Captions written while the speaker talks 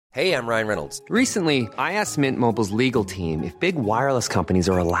Hey, I'm Ryan Reynolds. Recently, I asked Mint Mobile's legal team if big wireless companies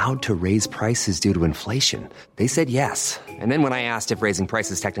are allowed to raise prices due to inflation. They said yes. And then when I asked if raising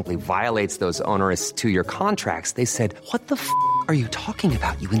prices technically violates those onerous two-year contracts, they said, "What the f*** are you talking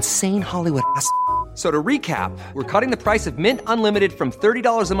about, you insane Hollywood ass?" So to recap, we're cutting the price of Mint Unlimited from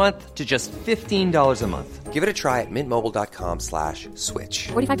 $30 a month to just $15 a month. Give it a try at mintmobile.com/switch.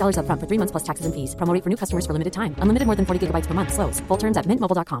 $45 up front for 3 months plus taxes and fees. Promo rate for new customers for limited time. Unlimited more than 40 gigabytes per month. Slows full terms at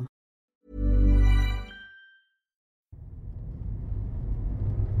mintmobile.com.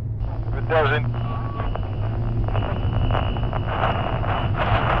 It doesn't.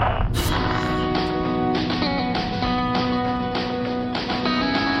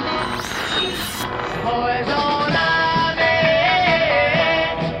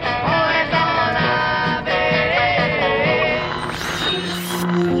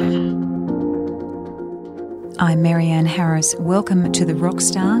 I'm Marianne Harris. Welcome to The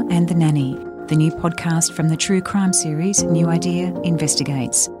Rockstar and the Nanny, the new podcast from the true crime series New Idea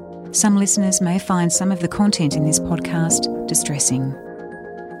Investigates. Some listeners may find some of the content in this podcast distressing.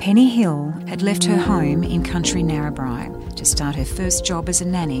 Penny Hill had left her home in country Narrabri to start her first job as a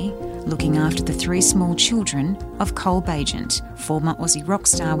nanny, looking after the 3 small children of Cole Bagent, former Aussie rock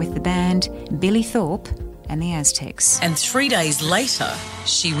star with the band, Billy Thorpe and the Aztecs. And 3 days later,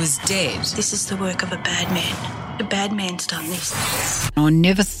 she was dead. This is the work of a bad man. A bad man's done this. I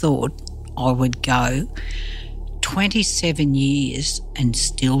never thought I would go 27 years and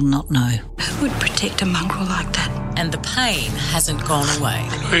still not know. Who would protect a mongrel like that? And the pain hasn't gone away.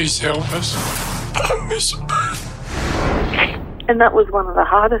 Please help us. I miss him. And that was one of the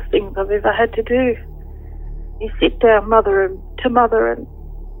hardest things I've ever had to do. You sit down mother and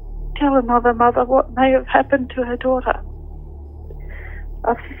tell another mother what may have happened to her daughter.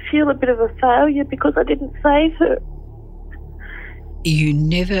 I feel a bit of a failure because I didn't save her. You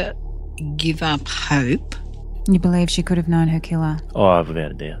never give up hope. You believe she could have known her killer? Oh, without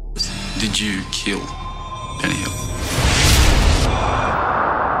a doubt. Did you kill Penny Hill?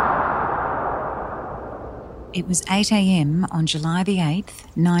 It was 8 a.m. on July the 8th,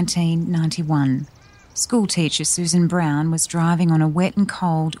 1991. Schoolteacher Susan Brown was driving on a wet and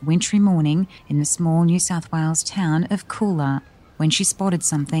cold wintry morning in the small New South Wales town of Coolah when she spotted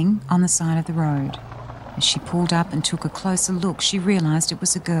something on the side of the road. As she pulled up and took a closer look, she realised it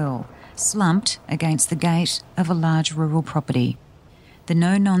was a girl, slumped against the gate of a large rural property. The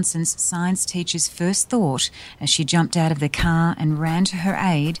no-nonsense science teacher's first thought as she jumped out of the car and ran to her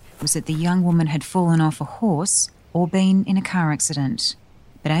aid was that the young woman had fallen off a horse or been in a car accident.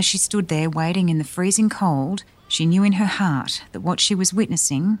 But as she stood there waiting in the freezing cold, she knew in her heart that what she was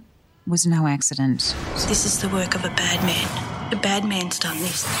witnessing was no accident. This is the work of a bad man. A bad man's done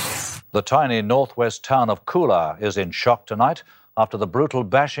this. The tiny northwest town of Coolah is in shock tonight after the brutal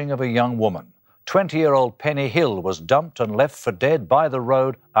bashing of a young woman. 20-year-old Penny Hill was dumped and left for dead by the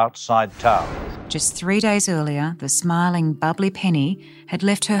road outside town. Just 3 days earlier, the smiling, bubbly Penny had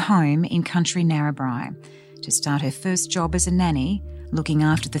left her home in country Narrabri to start her first job as a nanny, looking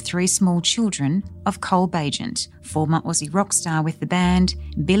after the 3 small children of Cole Bagent, former Aussie rock star with the band,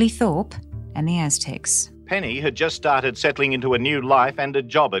 Billy Thorpe and the Aztecs. Penny had just started settling into a new life and a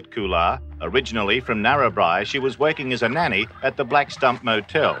job at Coolah. Originally from Narrabri, she was working as a nanny at the Black Stump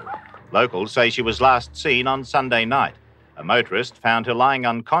Motel. Locals say she was last seen on Sunday night. A motorist found her lying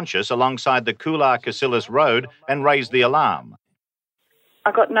unconscious alongside the Coolah-Casillas Road and raised the alarm.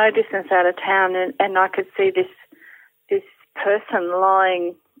 I got no distance out of town and I could see this person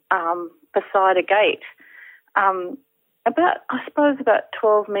lying beside a gate, about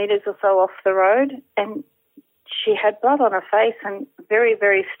 12 metres or so off the road, and she had blood on her face and very,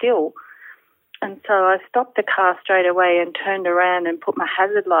 very still. And so I stopped the car straight away and turned around and put my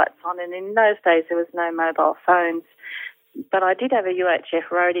hazard lights on. And in those days there was no mobile phones, but I did have a UHF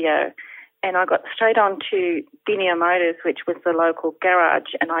radio, and I got straight on to Dinia Motors, which was the local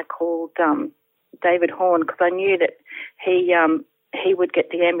garage, and I called David Horn because I knew that he would get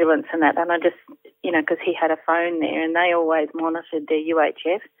the ambulance and that, and I just, because he had a phone there and they always monitored their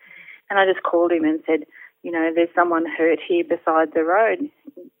UHF, and I just called him and said, there's someone hurt here beside the road,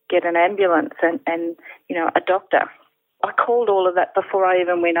 get an ambulance and a doctor. I called all of that before I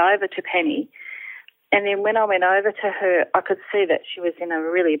even went over to Penny, and then when I went over to her, I could see that she was in a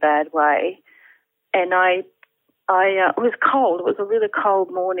really bad way, and it was cold. It was a really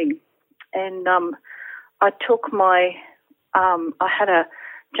cold morning. And I took my, I had a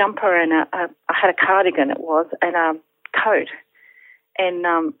jumper and I had a cardigan, it was, and a coat. And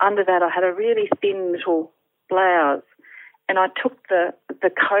under that I had a really thin little blouse. And I took the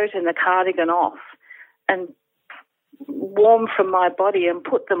coat and the cardigan off and warm from my body and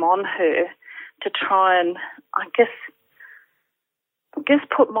put them on her to try and, I guess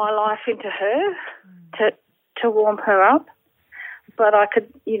put my life into her to warm her up. But I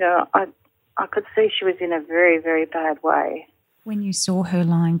could, I could see she was in a very, very bad way. When you saw her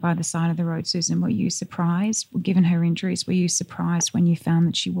lying by the side of the road, Susan, were you surprised, given her injuries, were you surprised when you found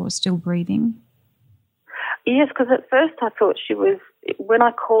that she was still breathing? Yes, because at first I thought she was, when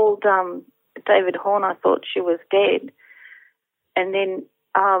I called David Horn, I thought she was dead. And then,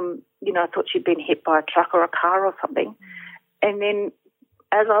 I thought she'd been hit by a truck or a car or something. And then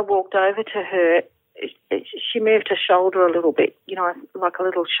as I walked over to her, she moved her shoulder a little bit, like a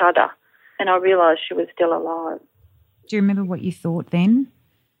little shudder. And I realised she was still alive. Do you remember what you thought then?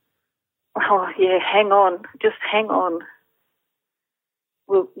 Oh, yeah, hang on. Just hang on.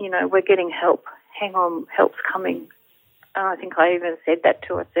 We're getting help. Hang on, help's coming. And I think I even said that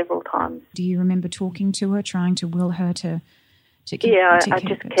to her several times. Do you remember talking to her, trying to will her to keep I keep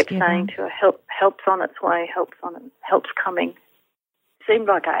just it kept together? saying to her, help's on its way, help's coming. It seemed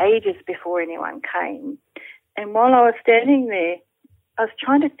like ages before anyone came. And while I was standing there, I was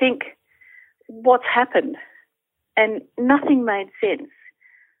trying to think what's happened, and nothing made sense.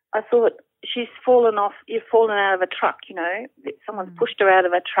 I thought, she's fallen off, you've fallen out of a truck, someone's pushed her out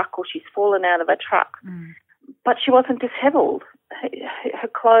of a truck or she's fallen out of a truck. But she wasn't dishevelled. Her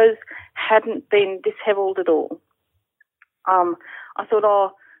clothes hadn't been dishevelled at all. I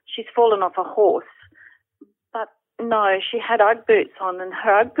thought, she's fallen off a horse. But no, she had Ugg boots on and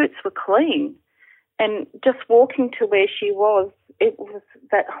her Ugg boots were clean. And just walking to where she was, it was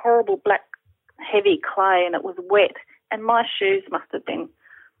that horrible black heavy clay and it was wet. And my shoes must have been,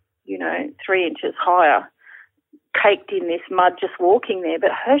 3 inches higher, caked in this mud just walking there.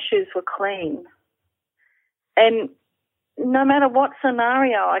 But her shoes were clean. And no matter what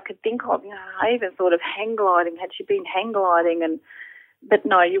scenario I could think of, I even thought of hang gliding. Had she been hang gliding? But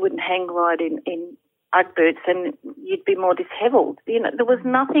no, you wouldn't hang glide in Ugg boots and you'd be more dishevelled. There was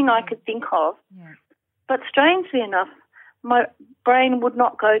nothing I could think of. Yeah. But strangely enough, my brain would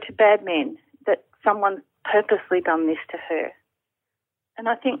not go to bad men, that someone's purposely done this to her. And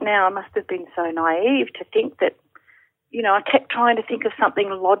I think now I must have been so naive to think that, I kept trying to think of something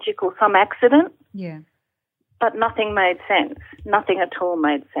logical, some accident. Yeah. But nothing made sense. Nothing at all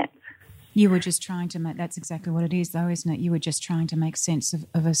made sense. You were just trying to make, that's exactly what it is though, isn't it? You were just trying to make sense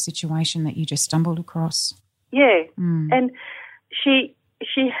of a situation that you just stumbled across. Yeah. And she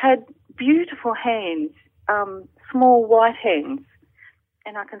had beautiful hands, small white hands,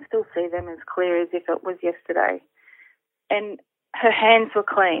 and I can still see them as clear as if it was yesterday. And her hands were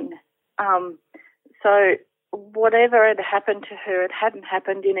clean. So whatever had happened to her, it hadn't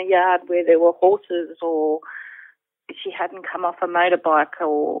happened in a yard where there were horses, or she hadn't come off a motorbike,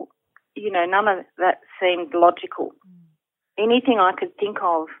 or, none of that seemed logical. Anything I could think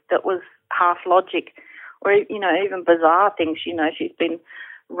of that was half logic, or, even bizarre things, she's been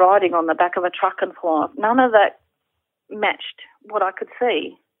riding on the back of a truck and fallen off. None of that matched what I could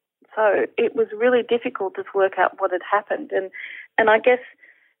see. So it was really difficult to work out what had happened. And I guess,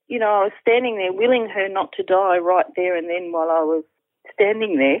 I was standing there willing her not to die right there and then while I was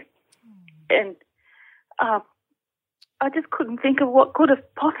standing there. And I just couldn't think of what could have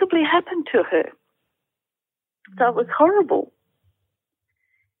possibly happened to her. So it was horrible.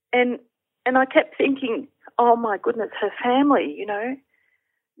 And I kept thinking, oh, my goodness, her family,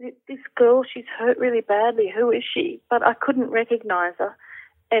 this girl, she's hurt really badly. Who is she? But I couldn't recognise her.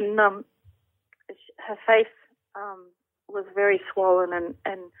 And her face was very swollen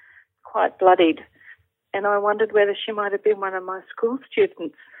and quite bloodied. And I wondered whether she might have been one of my school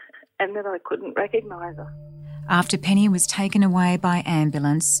students and that I couldn't recognise her. After Penny was taken away by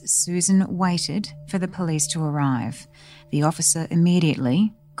ambulance, Susan waited for the police to arrive. The officer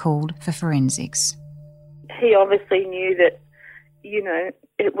immediately called for forensics. He obviously knew that,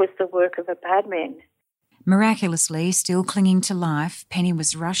 it was the work of a bad man. Miraculously, still clinging to life, Penny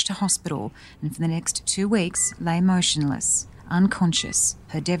was rushed to hospital and for the next 2 weeks lay motionless, unconscious,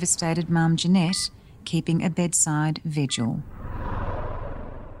 her devastated mum Jeanette keeping a bedside vigil.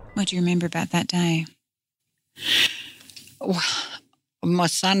 What do you remember about that day? Well, my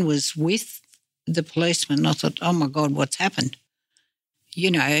son was with the policeman. I thought, oh, my God, what's happened?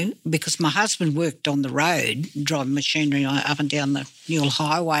 Because my husband worked on the road, driving machinery up and down the Newell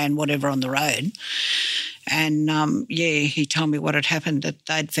Highway and whatever on the road. And, he told me what had happened, that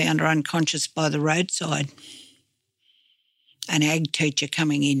they'd found her unconscious by the roadside. An ag teacher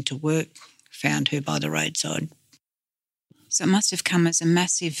coming in to work found her by the roadside. So it must have come as a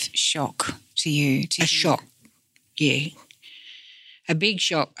massive shock to you. Shock, yeah. A big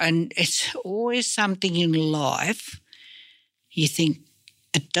shock. And it's always something in life you think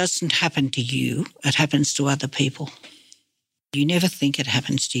it doesn't happen to you, it happens to other people. You never think it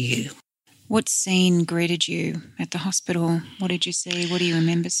happens to you. What scene greeted you at the hospital? What did you see? What do you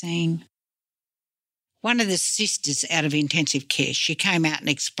remember seeing? One of the sisters out of intensive care, she came out and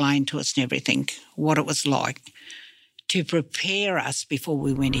explained to us and everything, what it was like, to prepare us before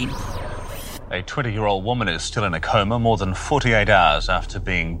we went in. A 20-year-old woman is still in a coma more than 48 hours after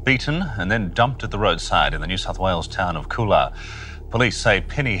being beaten and then dumped at the roadside in the New South Wales town of Coolah. Police say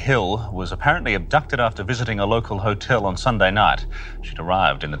Penny Hill was apparently abducted after visiting a local hotel on Sunday night. She'd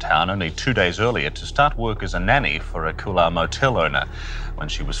arrived in the town only 2 days earlier to start work as a nanny for a Coolah motel owner. When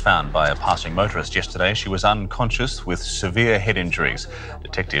she was found by a passing motorist yesterday, she was unconscious with severe head injuries.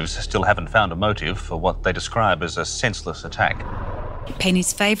 Detectives still haven't found a motive for what they describe as a senseless attack.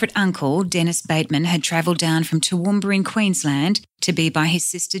 Penny's favourite uncle, Dennis Bateman, had travelled down from Toowoomba in Queensland to be by his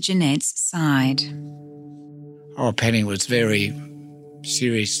sister Jeanette's side. Oh, Penny was very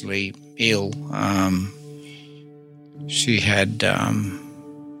seriously ill. She had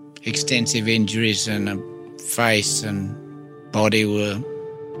extensive injuries, and her face and body were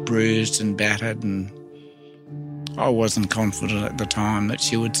bruised and battered, and I wasn't confident at the time that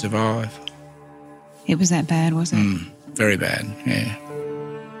she would survive. It was that bad, was it? Very bad, yeah.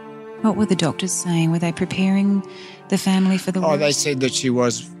 What were the doctors saying? Were they preparing the family for the worst? Oh, they said that she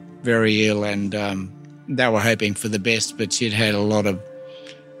was very ill, and they were hoping for the best, but she'd had a lot of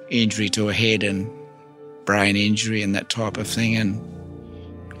injury to her head and brain injury and that type of thing, and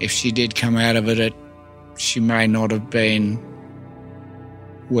if she did come out of it, she may not have been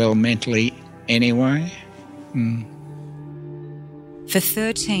well mentally anyway. For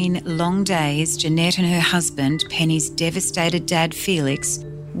 13 long days, Jeanette and her husband, Penny's devastated dad Felix,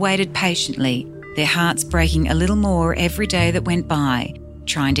 waited patiently, their hearts breaking a little more every day that went by,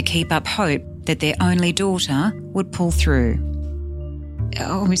 trying to keep up hope that their only daughter would pull through.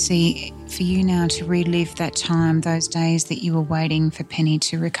 Obviously, for you now to relive that time, those days that you were waiting for Penny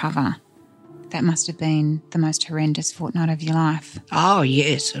to recover, that must have been the most horrendous fortnight of your life. Oh,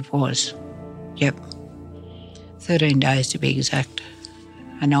 yes, it was. Yep. 13 days to be exact.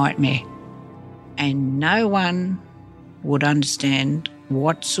 A nightmare. And no one would understand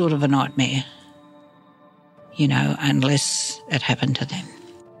what sort of a nightmare, unless it happened to them.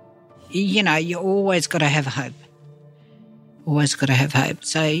 You always got to have hope. Always got to have hope.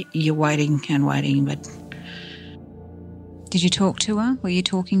 So you're waiting and waiting, but... Did you talk to her? Were you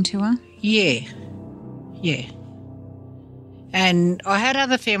talking to her? Yeah. And I had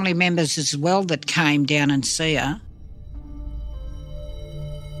other family members as well that came down and see her.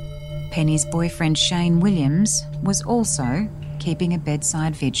 Penny's boyfriend Shane Williams was also keeping a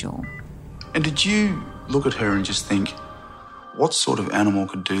bedside vigil. And did you look at her and just think, what sort of animal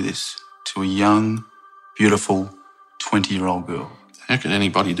could do this to a young, beautiful 20-year-old girl? How could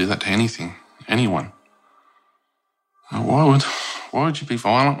anybody do that to anything? Anyone? Why would you be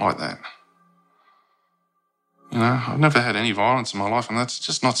violent like that? I've never had any violence in my life, and that's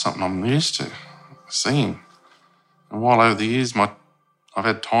just not something I'm used to seeing. And while over the years I've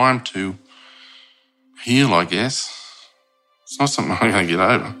had time to heal, I guess, it's not something I'm going to get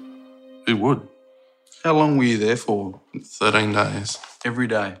over. Who would? How long were you there for? 13 days. Every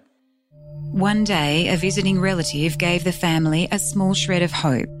day? One day, a visiting relative gave the family a small shred of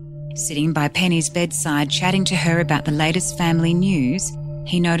hope. Sitting by Penny's bedside chatting to her about the latest family news,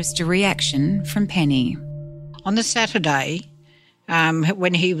 he noticed a reaction from Penny. On the Saturday,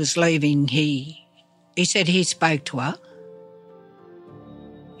 when he was leaving, he said he spoke to her.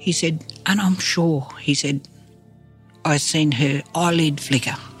 He said, and I'm sure, he said, I seen her eyelid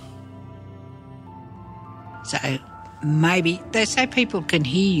flicker. So maybe, they say people can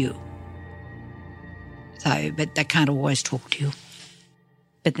hear you. So, but they can't always talk to you.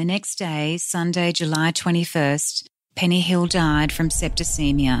 But the next day, Sunday, July 21st, Penny Hill died from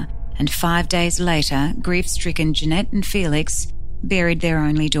septicemia, and 5 days later, grief-stricken Jeanette and Felix buried their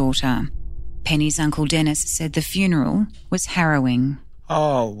only daughter. Penny's uncle Dennis said the funeral was harrowing.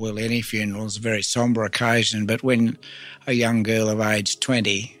 Oh, well, any funeral is a very sombre occasion, but when a young girl of age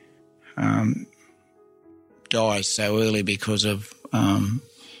 20 dies so early because of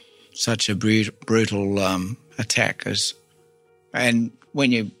such a brutal attack, and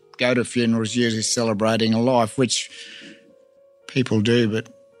when you go to funerals, usually celebrating a life, which people do, but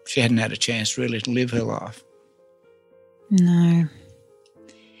she hadn't had a chance really to live her life. No.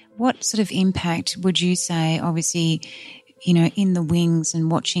 What sort of impact would you say, obviously, in the wings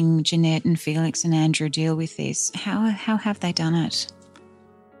and watching Jeanette and Felix and Andrew deal with this, how have they done it?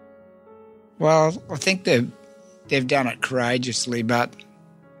 Well, I think they've done it courageously, but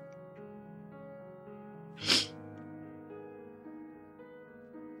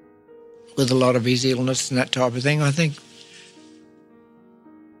with a lot of his illness and that type of thing. I think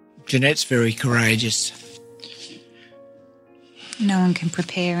Jeanette's very courageous. No one can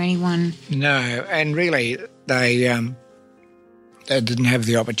prepare anyone. No, and really they didn't have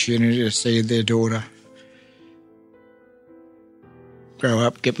the opportunity to see their daughter grow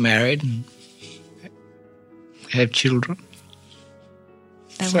up, get married and have children.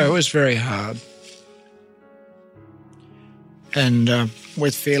 So it was very hard. And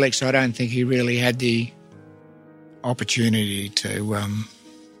with Felix, I don't think he really had the opportunity to...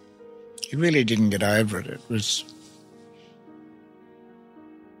 he really didn't get over it. It was...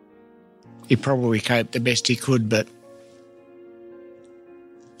 He probably coped the best he could, but...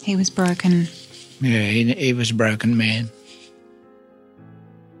 He was broken. Yeah, he was a broken man.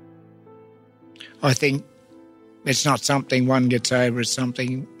 I think it's not something one gets over, it's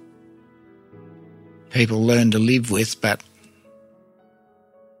something people learn to live with, but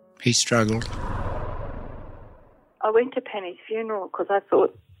he struggled. I went to Penny's funeral because I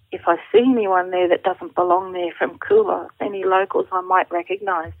thought if I see anyone there that doesn't belong there from Kula, any locals, I might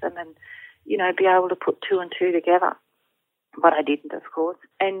recognise them and, you know, be able to put two and two together. But I didn't, of course.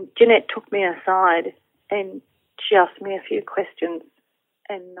 And Jeanette took me aside and she asked me a few questions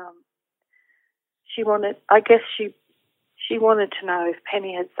and she wanted to know if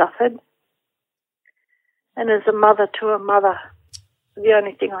Penny had suffered. And as a mother to a mother, the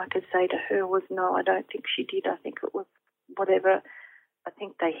only thing I could say to her was no, I don't think she did. I think it was whatever. I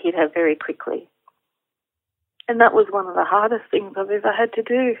think they hit her very quickly. And that was one of the hardest things I've ever had to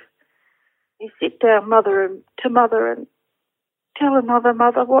do. You sit down mother and tell another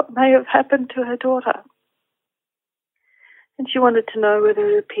mother what may have happened to her daughter. And she wanted to know whether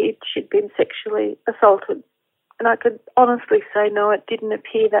it appeared she'd been sexually assaulted. And I could honestly say, no, it didn't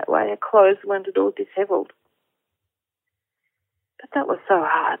appear that way. Her clothes weren't at all dishevelled. But that was so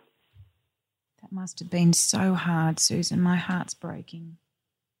hard. That must have been so hard, Susan. My heart's breaking.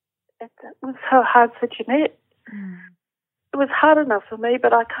 That was so hard for Jeanette. Mm. It was hard enough for me,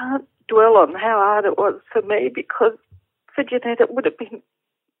 but I can't dwell on how hard it was for me because for Jeanette it would have been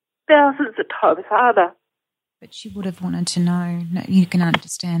thousands of times harder. But she would have wanted to know. You can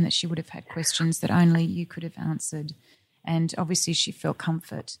understand that she would have had questions that only you could have answered. And obviously she felt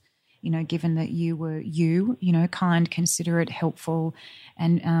comfort, you know, given that you were you know, kind, considerate, helpful,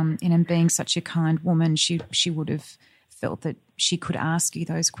 and being such a kind woman, she would have felt that she could ask you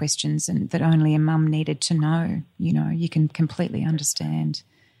those questions and that only a mum needed to know. You know, you can completely understand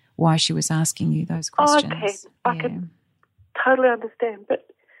why she was asking you those questions. I can totally understand, but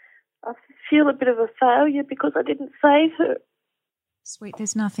I feel a bit of a failure because I didn't save her. Sweet,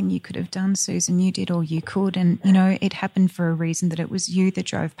 there's nothing you could have done, Susan. You did all you could, and, you know, it happened for a reason, that it was you that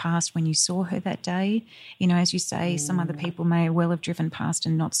drove past when you saw her that day. You know, as you say, some other people may well have driven past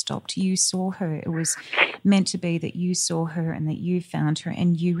and not stopped. You saw her. It was meant to be that you saw her and that you found her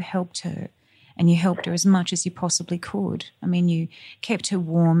and you helped her. And you helped her as much as you possibly could. I mean, you kept her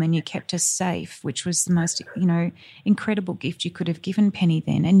warm and you kept her safe, which was the most, you know, incredible gift you could have given Penny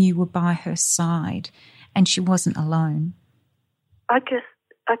then. And you were by her side and she wasn't alone. I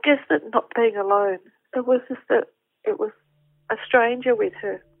guess that not being alone, it was just that it was a stranger with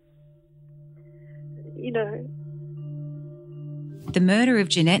her, you know. The murder of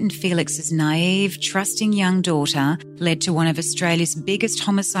Jeanette and Felix's naive, trusting young daughter led to one of Australia's biggest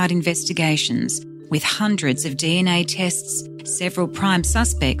homicide investigations, with hundreds of DNA tests, several prime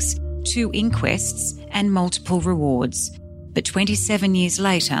suspects, 2 inquests and multiple rewards. But 27 years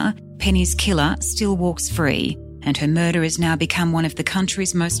later, Penny's killer still walks free, and her murder has now become one of the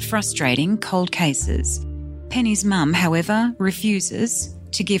country's most frustrating cold cases. Penny's mum, however, refuses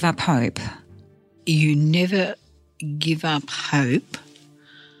to give up hope. You never give up hope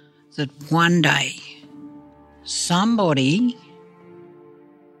that one day somebody,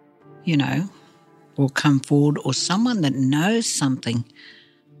 you know, will come forward, or someone that knows something.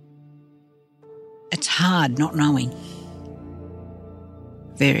 It's hard not knowing.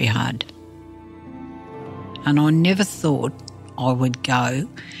 Very hard. And I never thought I would go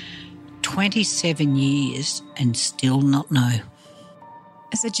 27 years and still not know.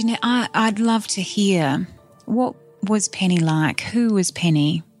 So, Jeanette, I'd love to hear, what was Penny like? Who was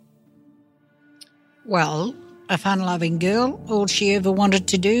Penny? Well, a fun-loving girl. All she ever wanted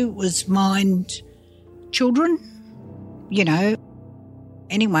to do was mind children. You know,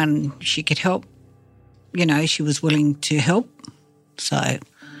 anyone she could help, you know, she was willing to help. So,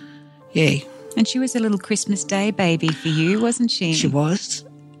 yeah. And she was a little Christmas Day baby for you, wasn't she? She was.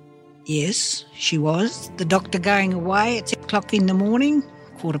 Yes, she was. The doctor going away at 6 o'clock in the morning,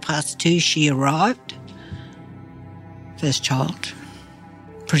 2:15 she arrived. First child.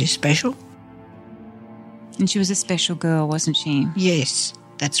 pretty special. And she was a special girl, wasn't she? Yes,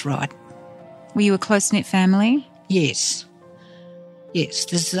 that's right. Were you a close-knit family? Yes. Yes,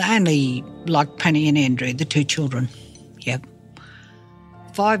 there's only like Penny and Andrew, the two children. Yep.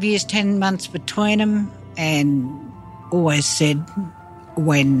 5 years, 10 months between them, and always said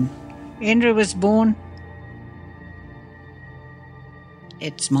when Andrew was born,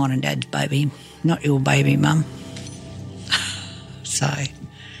 it's mine and Dad's baby, not your baby, Mum. So,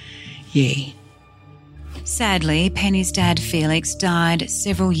 yeah. Sadly, Penny's dad, Felix, died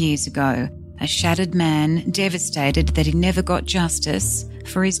several years ago, a shattered man, devastated that he never got justice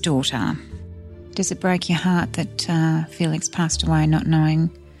for his daughter. Does it break your heart that Felix passed away not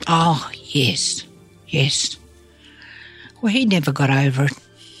knowing? Oh, yes, yes. Well, he never got over it.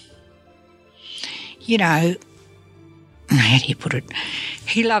 You know, how do you put it?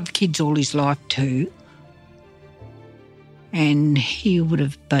 He loved kids all his life too. And he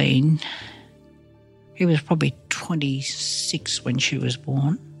was probably 26 when she was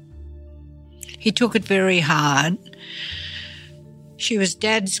born. He took it very hard. She was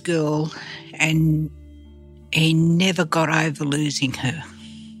Dad's girl, and he never got over losing her.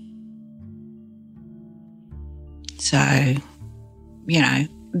 So, you know,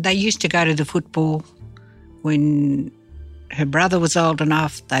 they used to go to the football when her brother was old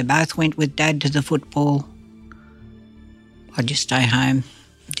enough. They both went with Dad to the football. I'd just stay home,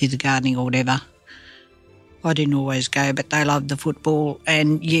 do the gardening or whatever. I didn't always go, but they loved the football.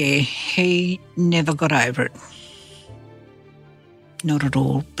 And, yeah, he never got over it. Not at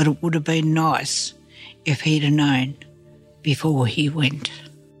all. But it would have been nice if he'd have known before he went.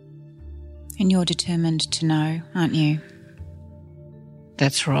 And you're determined to know, aren't you?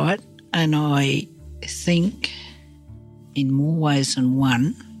 That's right. And I think in more ways than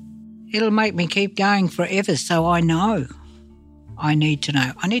one, it'll make me keep going forever, so I know. I need to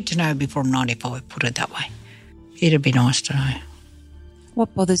know. I need to know before I'm 95, put it that way. It'd be nice to know.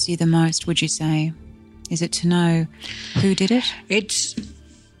 What bothers you the most, would you say? Is it to know who did it? It's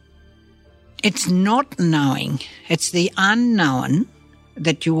not knowing. It's the unknown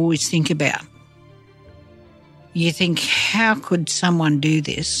that you always think about. You think, how could someone do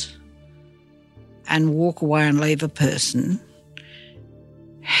this and walk away and leave a person?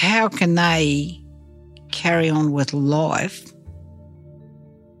 How can they carry on with life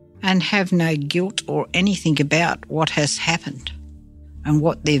and have no guilt or anything about what has happened and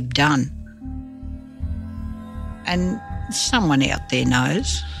what they've done? And someone out there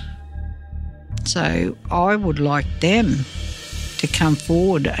knows. So I would like them to come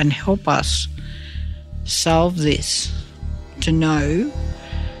forward and help us solve this, to know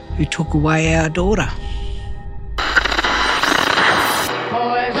who took away our daughter.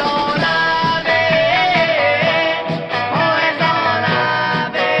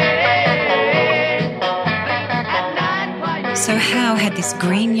 So how had this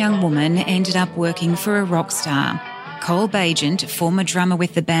green young woman ended up working for a rock star? Cole Bagent, former drummer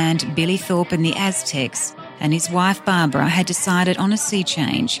with the band Billy Thorpe and the Aztecs, and his wife Barbara had decided on a sea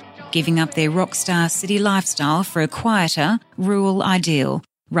change, giving up their rock star city lifestyle for a quieter, rural ideal,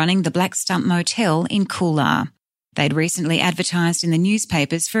 running the Black Stump Motel in Coolar. They'd recently advertised in the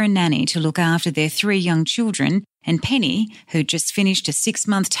newspapers for a nanny to look after their 3 young children, and Penny, who'd just finished a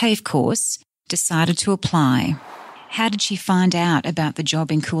 6-month TAFE course, decided to apply. How did she find out about the job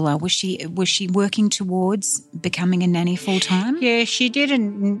in Coolar? Was she working towards becoming a nanny full-time? Yeah, she did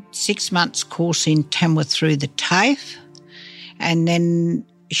a 6 months course in Tamworth through the TAFE, and then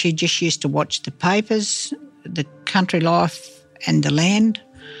she just used to watch the papers, the Country Life and The Land,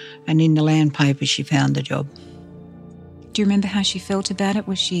 and in the Land paper she found the job. Do you remember how she felt about it?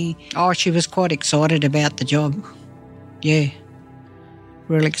 Was she... Oh, she was quite excited about the job. Yeah,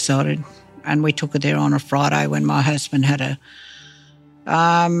 really excited. And we took her there on a Friday when my husband had a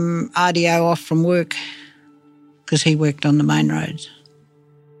RDO off from work because he worked on the main roads.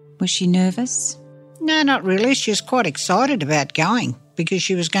 Was she nervous? No, not really. She was quite excited about going because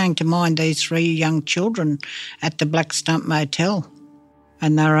she was going to mind these 3 young children at the Black Stump Motel,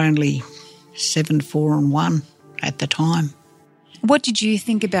 and they were only 7, 4 and 1 at the time. What did you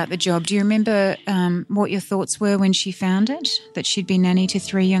think about the job? Do you remember what your thoughts were when she found it, that she'd be nanny to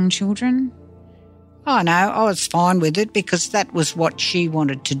 3 young children? Oh, no, I was fine with it because that was what she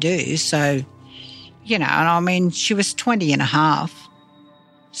wanted to do. So, you know, and I mean, she was 20 and a half.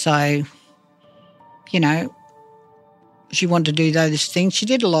 So, you know, she wanted to do those things. She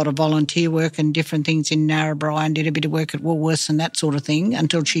did a lot of volunteer work and different things in Narrabri and did a bit of work at Woolworths and that sort of thing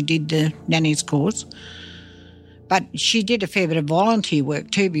until she did the nanny's course. But she did a fair bit of volunteer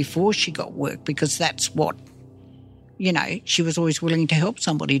work too before she got work because that's what, you know, she was always willing to help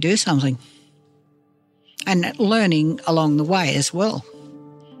somebody do something. And learning along the way as well.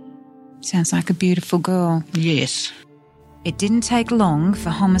 Sounds like a beautiful girl. Yes. It didn't take long for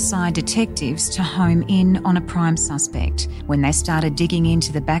homicide detectives to home in on a prime suspect. When they started digging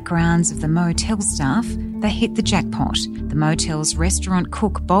into the backgrounds of the motel staff, they hit the jackpot. The motel's restaurant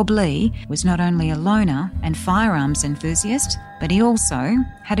cook, Bob Lee, was not only a loner and firearms enthusiast, but he also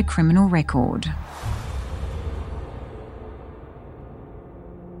had a criminal record.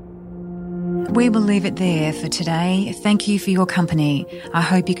 We will leave it there for today. Thank you for your company. I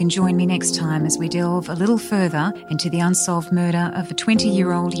hope you can join me next time as we delve a little further into the unsolved murder of a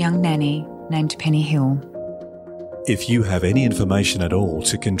 20-year-old young nanny named Penny Hill. If you have any information at all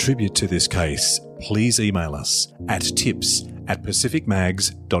to contribute to this case, please email us at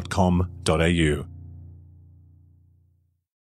tips@pacificmags.com.au.